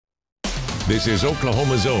This is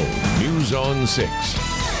Oklahoma's own News on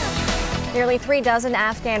 6. Nearly 3 dozen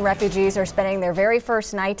Afghan refugees are spending their very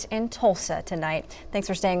first night in Tulsa tonight. Thanks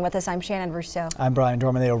for staying with us. I'm Shannon Rousseau. I'm Brian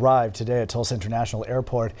Dorman. They arrived today at Tulsa International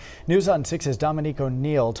Airport. News on 6's Dominique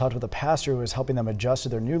O'Neill talked with a pastor who is helping them adjust to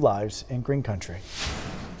their new lives in Green Country.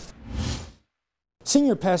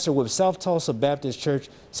 Senior pastor with South Tulsa Baptist Church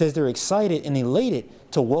says they're excited and elated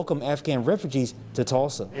to welcome Afghan refugees to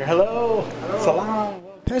Tulsa. Hello. Salam.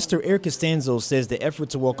 Pastor Eric Costanzo says the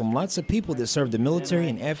effort to welcome lots of people that serve the military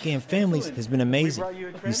and Afghan families has been amazing.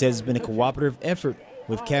 He says it's been a cooperative effort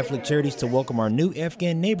with Catholic Charities to welcome our new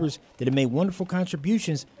Afghan neighbors that have made wonderful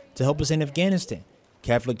contributions to help us in Afghanistan.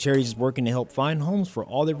 Catholic Charities is working to help find homes for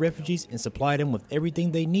all the refugees and supply them with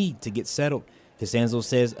everything they need to get settled. Costanzo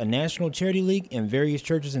says a national charity league and various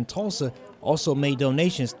churches in Tulsa also made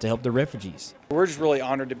donations to help the refugees. We're just really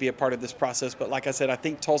honored to be a part of this process, but like I said, I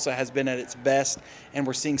think Tulsa has been at its best, and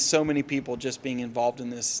we're seeing so many people just being involved in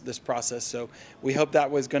this process. So we hope that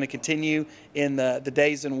was going to continue in the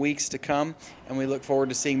days and weeks to come, and we look forward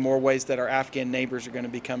to seeing more ways that our Afghan neighbors are going to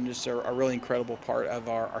become just a really incredible part of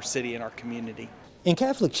our city and our community. And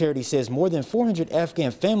Catholic Charity says more than 400 Afghan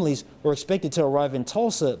families are expected to arrive in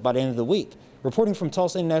Tulsa by the end of the week. Reporting from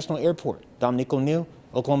Tulsa International Airport, Dominique O'Neill,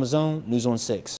 Oklahoma's own News on 6.